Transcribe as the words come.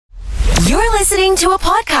listening to a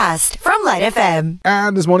podcast from LITE FM.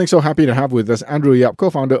 And this morning, so happy to have with us Andrew Yap,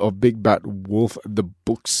 co-founder of Big Bad Wolf, the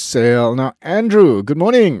book sale. Now, Andrew, good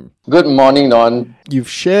morning. Good morning, Don. You've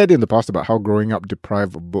shared in the past about how growing up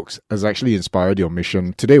deprived of books has actually inspired your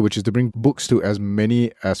mission today, which is to bring books to as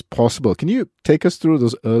many as possible. Can you take us through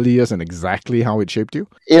those early years and exactly how it shaped you?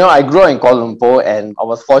 I grew up in Kuala Lumpur and I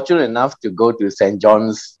was fortunate enough to go to St.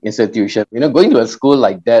 John's Institution. Going to a school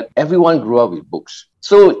like that, everyone grew up with books.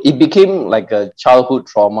 So it became like a childhood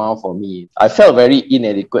trauma for me. I felt very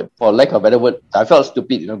inadequate, for lack of a better word. I felt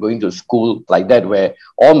stupid, going to school like that where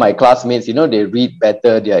all my classmates, they read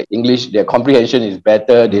better, their English, their comprehension is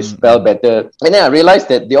better, they spell better. And then I realized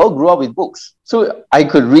that they all grew up with books. So I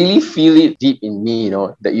could really feel it deep in me,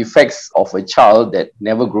 the effects of a child that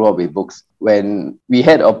never grew up with books. When we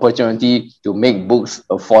had opportunity to make books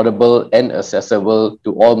affordable and accessible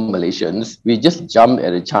to all Malaysians, we just jumped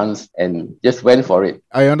at a chance and just went for it.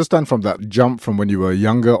 I understand from that jump from when you were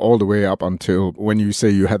younger all the way up until when you say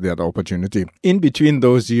you had that opportunity. In between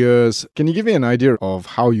those years, can you give me an idea of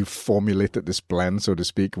how you formulated this plan, so to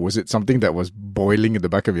speak? Was it something that was boiling in the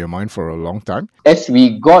back of your mind for a long time? As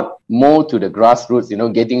we got more to the grassroots,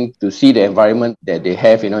 getting to see the environment that they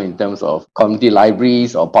have, in terms of community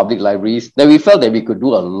libraries or public libraries, then we felt that we could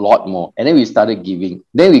do a lot more. And then we started giving.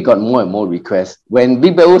 Then we got more and more requests. When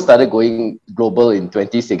Big Bad Wolf started going global in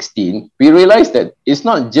 2016, we realized that it's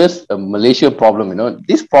not just a Malaysia problem,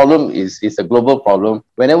 This problem is a global problem.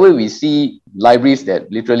 Whenever we see libraries that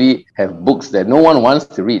literally have books that no one wants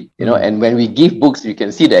to read, and when we give books, you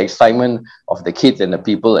can see the excitement of the kids and the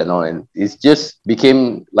people and all. And it just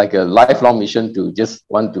became like a lifelong mission to just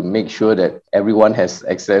want to make sure that everyone has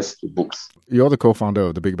access to books. You're the co-founder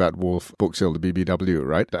of the Big Bad Wolf book sale, the BBW,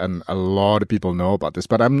 right? And a lot of people know about this,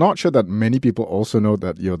 but I'm not sure that many people also know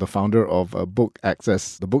that you're the founder of Book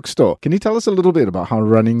Access, the bookstore. Can you tell us a little bit about how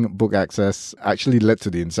running Book Access actually led to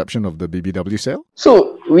the inception of the BBW sale?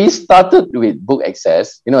 So we started with Book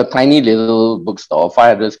Access, a tiny little bookstore,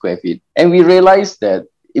 500 square feet. And we realized that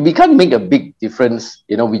we can't make a big difference,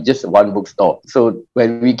 with just one bookstore. So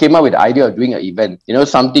when we came up with the idea of doing an event,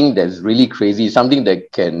 something that's really crazy, something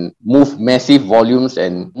that can move massive volumes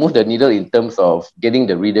and move the needle in terms of getting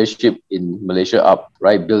the readership in Malaysia up,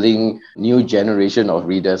 right? Building new generation of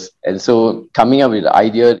readers. And so coming up with the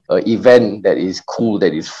idea, an event that is cool,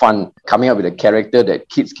 that is fun, coming up with a character that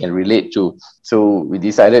kids can relate to. So we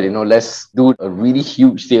decided, let's do a really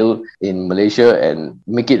huge sale in Malaysia and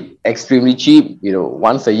make it extremely cheap,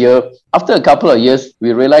 once a year. After a couple of years,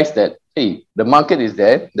 we realized that, hey, the market is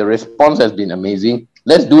there. The response has been amazing.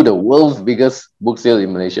 Let's do the world's biggest book sale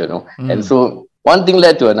in Malaysia, And so one thing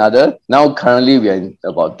led to another. Now, currently, we are in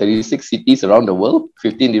about 36 cities around the world,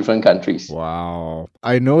 15 different countries. Wow.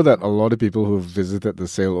 I know that a lot of people who have visited the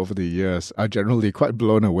sale over the years are generally quite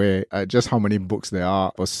blown away at just how many books there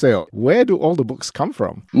are for sale. Where do all the books come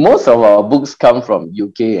from? Most of our books come from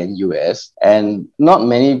UK and US, and not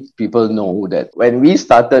many people know that when we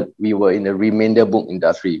started, we were in the remainder book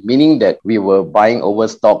industry, meaning that we were buying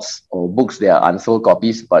overstocks or books that are unsold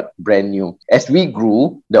copies but brand new. As we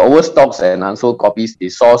grew, the overstocks and unsold copies, the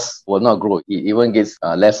source will not grow. It even gets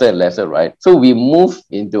lesser and lesser, right? So we moved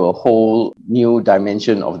into a whole new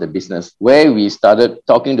dimension of the business where we started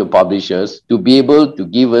talking to publishers to be able to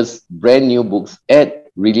give us brand new books at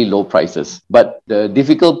really low prices. But the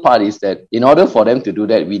difficult part is that in order for them to do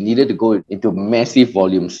that, we needed to go into massive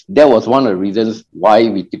volumes. That was one of the reasons why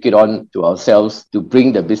we took it on to ourselves to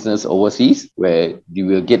bring the business overseas, where you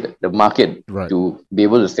will get the market to be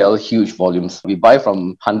able to sell huge volumes. We buy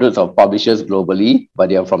from hundreds of publishers globally, but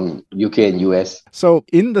they are from UK and US. So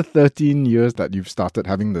in the 13 years that you've started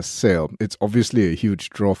having the sale, it's obviously a huge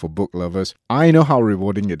draw for book lovers. I know how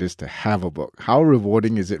rewarding it is to have a book. How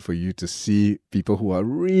rewarding is it for you to see people who are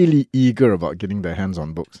really eager about getting their hands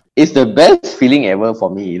on books? It's the best feeling ever for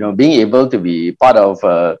me, being able to be part of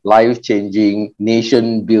a life-changing,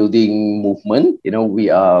 nation-building movement. We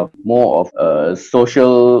are more of a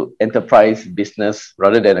social enterprise business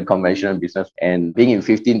rather than a conventional business, and being in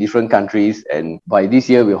 15 different countries. And by this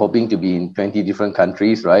year, we're hoping to be in 20 different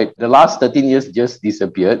countries, right? The last 13 years just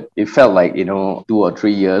disappeared. It felt like, 2 or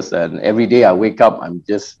 3 years. And every day I wake up, I'm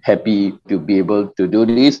just happy to be able to do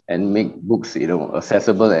this and make books,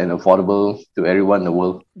 accessible and affordable to everyone in the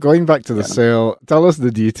world. Going back to the sale, tell us the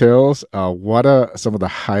details. What are some of the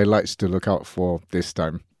highlights to look out for this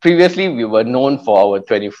time? Previously, we were known for our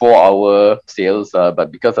 24-hour sales,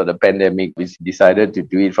 but because of the pandemic, we decided to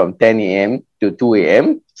do it from 10 a.m. to 2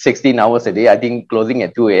 a.m. 16 hours a day. I think closing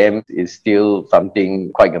at 2 a.m. is still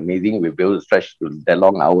something quite amazing. We're able to stretch to that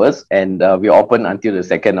long hours. And we open until the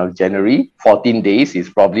 2nd of January. 14 days is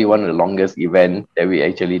probably one of the longest events that we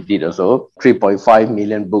actually did also. 3.5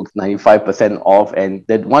 million books, 95% off. And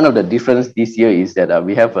that one of the difference this year is that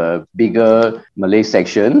we have a bigger Malay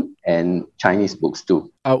section and Chinese books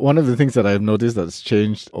too. One of the things that I've noticed that's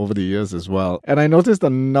changed over the years as well, and I noticed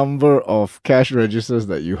the number of cash registers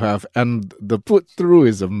that you have, and the put through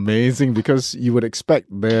is amazing because you would expect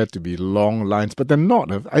there to be long lines, but they're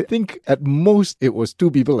not. I think at most it was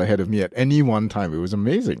 2 people ahead of me at any one time. It was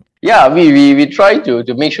amazing. Yeah, we try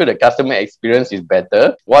to make sure the customer experience is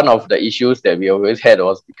better. One of the issues that we always had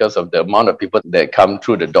was because of the amount of people that come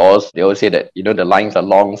through the doors. They always say that, the lines are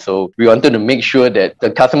long. So we wanted to make sure that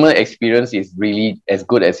the customer experience is really as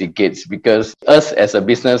good as it gets, because us as a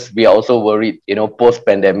business, we are also worried,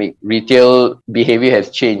 post-pandemic, retail behavior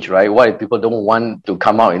has changed, right? What if people don't want to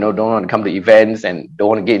come out, don't want to come to events and don't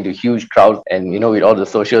want to get into huge crowds and, with all the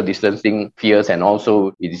social distancing fears. And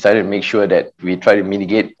also we decided to make sure that we try to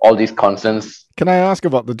mitigate all these concerns. Can I ask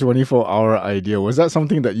about the 24-hour idea? Was that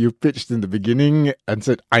something that you pitched in the beginning and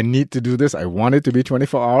said, I need to do this, I want it to be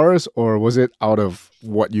 24 hours, or was it out of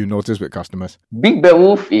what you noticed with customers? Big Bad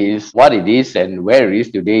Wolf is what it is, and where it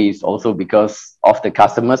is today is also because of the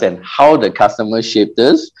customers and how the customers shaped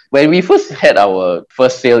us. When we first had our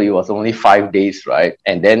first sale, it was only 5 days, right?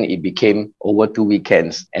 And then it became over 2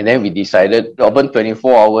 weekends. And then we decided to open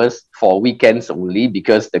 24 hours for weekends only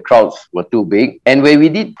because the crowds were too big. And when we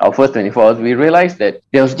did our first 24 hours, we realized that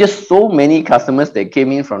there was just so many customers that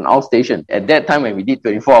came in from outstation. At that time, when we did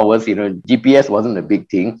 24 hours, GPS wasn't a big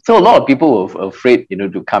thing. So a lot of people were afraid,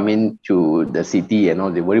 to come in to the city and all.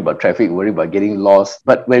 They worry about traffic, worry about getting lost.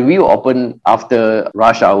 But when we were open after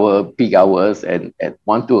rush hour, peak hours, and at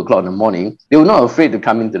 1, 2 o'clock in the morning, they were not afraid to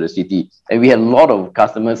come into the city. And we had a lot of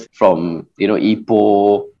customers from,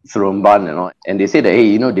 Ipoh, Seremban and all, and they said that,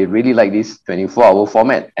 hey, they really like this 24-hour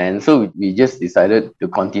format. And so we just decided to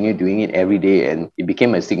continue doing it every day, and it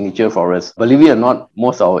became a signature for us. Believe it or not,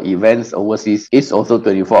 most of our events overseas is also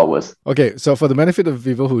 24 hours. Okay, so for the benefit of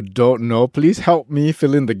people who don't know, please help me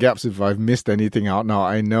fill in the gaps if I've missed anything out. Now,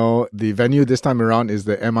 I know the venue this time around is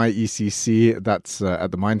the MIECC, that's at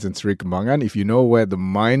the Mines in Seri Kembangan. If you know where the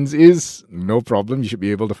Mines is, no problem, you should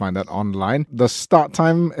be able to find that online. The start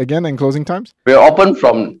time again and closing times? We're open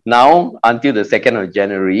from now until the 2nd of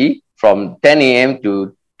January from 10 a.m.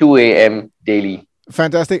 to 2 a.m. daily.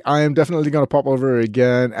 Fantastic. I am definitely going to pop over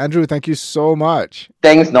again. Andrew, thank you so much.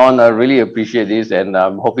 Thanks, Don. I really appreciate this, and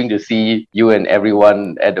I'm hoping to see you and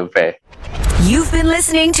everyone at the fair. You've been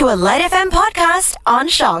listening to a LITE FM podcast on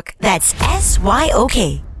Shock. That's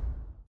SYOK.